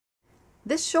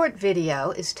This short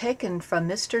video is taken from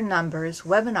Mr. Numbers'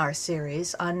 webinar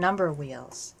series on number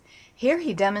wheels. Here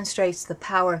he demonstrates the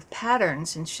power of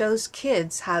patterns and shows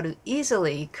kids how to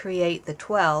easily create the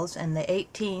 12s and the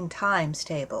 18 times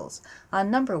tables on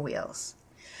number wheels.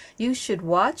 You should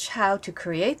watch how to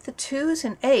create the 2s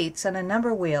and 8s on a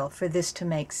number wheel for this to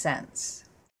make sense.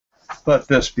 Let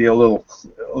this be a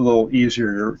little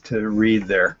easier to read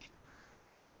there.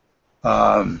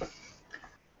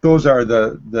 Those are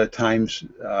the times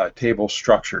table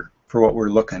structure for what we're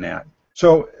looking at.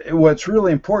 So what's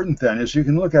really important then is you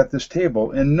can look at this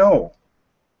table and know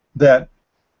that,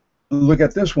 look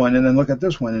at this one and then look at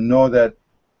this one and know that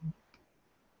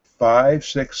 5,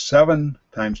 6, 7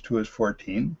 times 2 is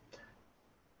 14.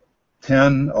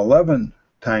 10, 11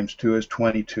 times 2 is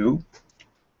 22.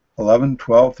 11,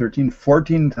 12, 13,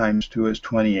 14 times 2 is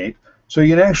 28. So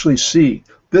you can actually see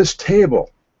this table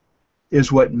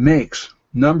is what makes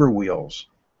number wheels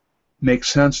make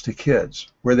sense to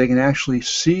kids, where they can actually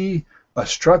see a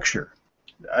structure.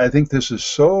 I think this is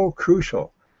so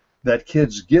crucial that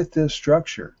kids get this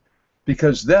structure,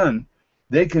 because then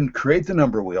they can create the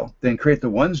number wheel, they can create the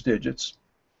ones digits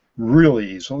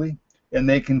really easily, and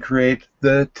they can create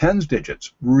the tens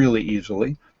digits really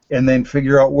easily, and then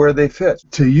figure out where they fit.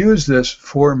 To use this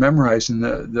for memorizing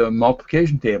the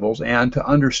multiplication tables and to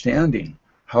understanding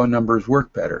how numbers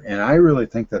work better. And I really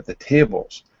think that the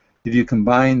tables, if you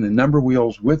combine the number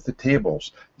wheels with the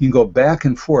tables, you can go back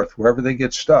and forth wherever they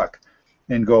get stuck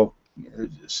and go,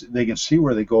 they can see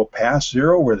where they go past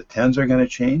 0, where the tens are going to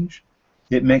change.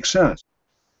 It makes sense.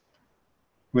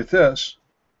 With this,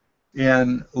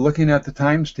 and looking at the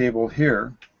times table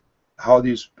here, how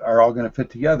these are all going to fit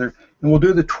together, and we'll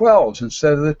do the 12s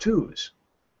instead of the 2s.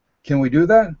 Can we do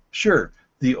that? Sure.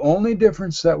 The only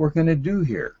difference that we're going to do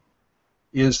here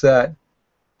is that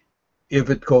if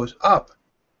it goes up,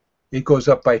 it goes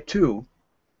up by 2,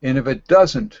 and if it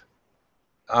doesn't,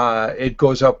 it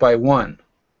goes up by 1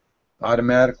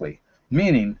 automatically,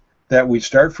 meaning that we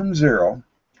start from 0,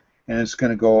 and it's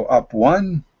going to go up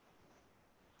 1,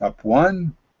 up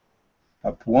 1,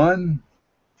 up 1,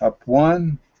 up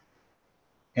 1,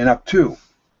 and up 2.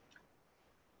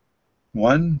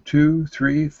 1, 2,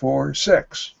 3, 4,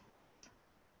 6.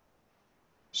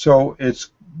 So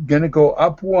it's going to go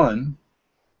up 1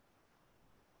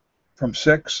 from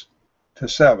 6 to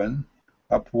 7,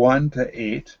 up 1 to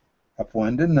 8, up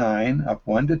 1 to 9, up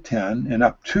 1 to 10, and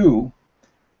up 2,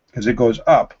 because it goes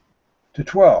up to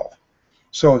 12.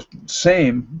 So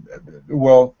same,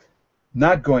 well,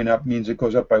 not going up means it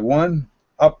goes up by 1,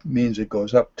 up means it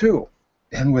goes up 2.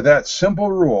 And with that simple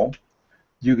rule,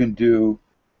 you can do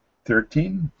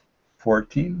 13,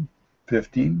 14,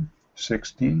 15,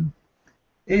 16,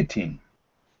 18.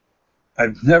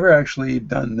 I've never actually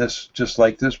done this just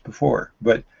like this before,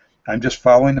 but I'm just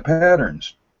following the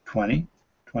patterns. 20,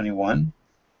 21,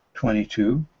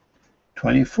 22,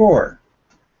 24.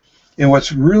 And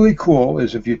what's really cool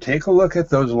is if you take a look at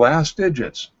those last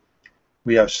digits,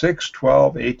 we have 6,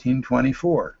 12, 18,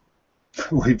 24.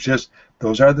 We've just,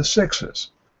 those are the 6s.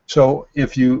 So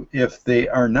if they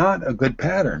are not a good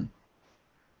pattern,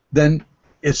 then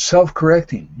it's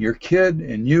self-correcting. Your kid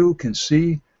and you can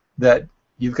see that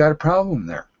you've got a problem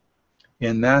there,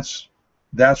 and that's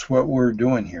what we're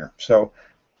doing here. So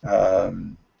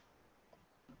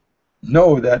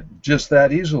know that just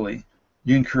that easily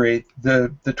you can create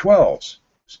the 12s.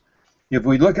 If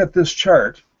we look at this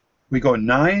chart, we go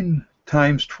 9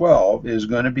 times 12 is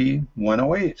going to be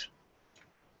 108.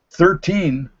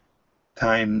 13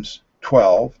 times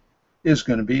 12 is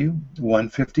going to be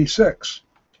 156.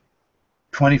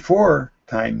 24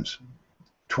 times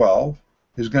 12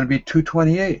 is going to be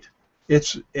 228.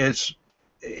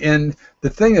 And the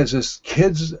thing is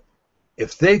kids,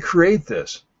 if they create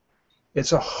this,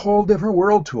 it's a whole different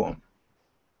world to them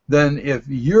than if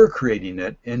you're creating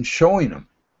it and showing them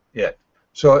it.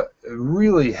 So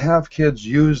really have kids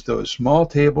use those small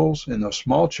tables and those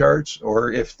small charts,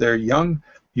 or if they're young,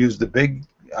 use the big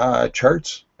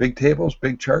charts, big tables,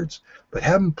 big charts, but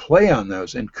have them play on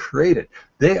those and create it.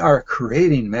 They are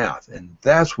creating math, and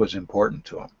that's what's important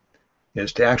to them,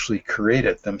 is to actually create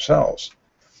it themselves.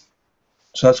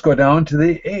 So let's go down to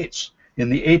the 8s.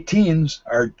 And the 18s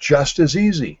are just as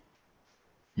easy.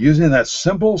 Using that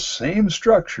simple same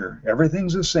structure,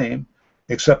 everything's the same,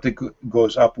 except it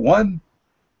goes up 1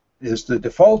 is the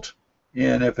default,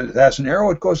 and if it has an arrow,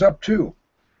 it goes up 2.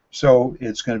 So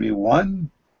it's going to be 1,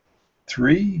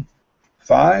 3,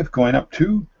 5, going up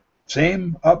 2,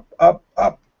 same up, up,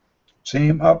 up,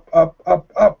 same up, up,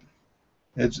 up, up.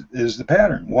 Is the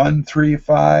pattern. 1, 3,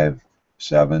 5,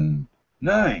 7,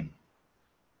 9.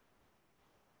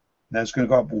 Then it's going to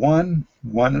go up 1,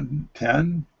 1,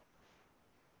 10,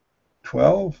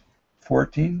 12,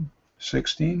 14,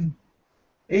 16,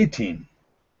 18.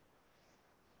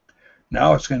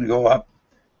 Now it's going to go up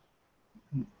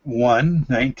 1,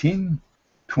 19,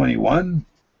 21,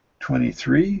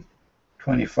 23,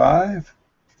 25,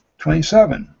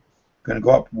 27. Going to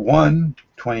go up 1,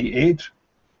 28,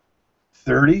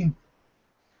 30,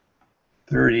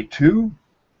 32,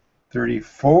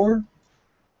 34,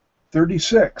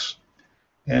 36.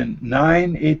 And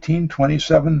 9, 18,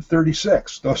 27,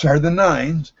 36. Those are the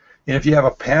 9s. And if you have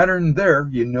a pattern there,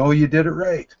 you know you did it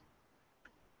right.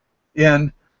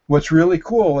 And what's really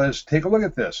cool is, take a look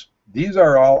at this. These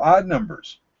are all odd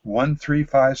numbers. 1, 3,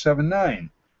 5, 7, 9.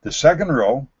 The second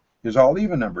row is all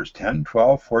even numbers. 10,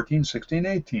 12, 14, 16,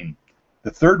 18.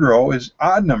 The third row is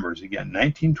odd numbers again.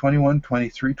 19, 21,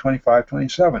 23, 25,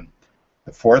 27.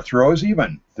 The fourth row is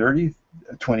even. 30,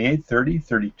 28, 30,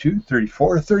 32,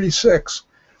 34, 36.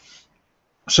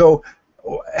 So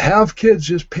have kids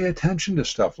just pay attention to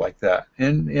stuff like that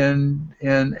and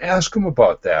ask them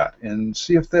about that and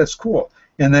see if that's cool.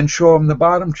 And then show them the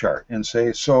bottom chart and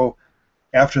say, so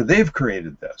after they've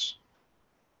created this,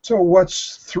 so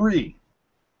what's 3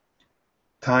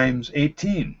 times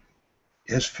 18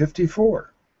 is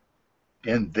 54.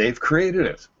 And they've created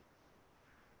it.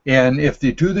 And if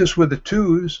they do this with the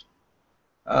 2s,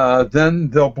 then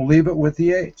they'll believe it with the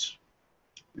 8s.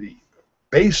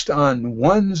 Based on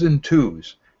 1s and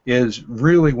 2s is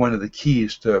really one of the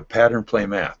keys to pattern play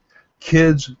math.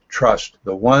 Kids trust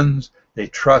the 1s, they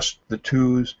trust the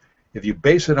 2s. If you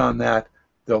base it on that,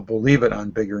 they'll believe it on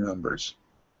bigger numbers.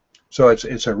 So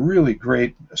it's a really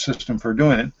great system for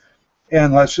doing it.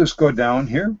 And let's just go down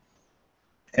here,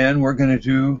 and we're going to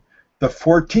do the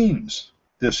 14s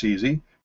this easy.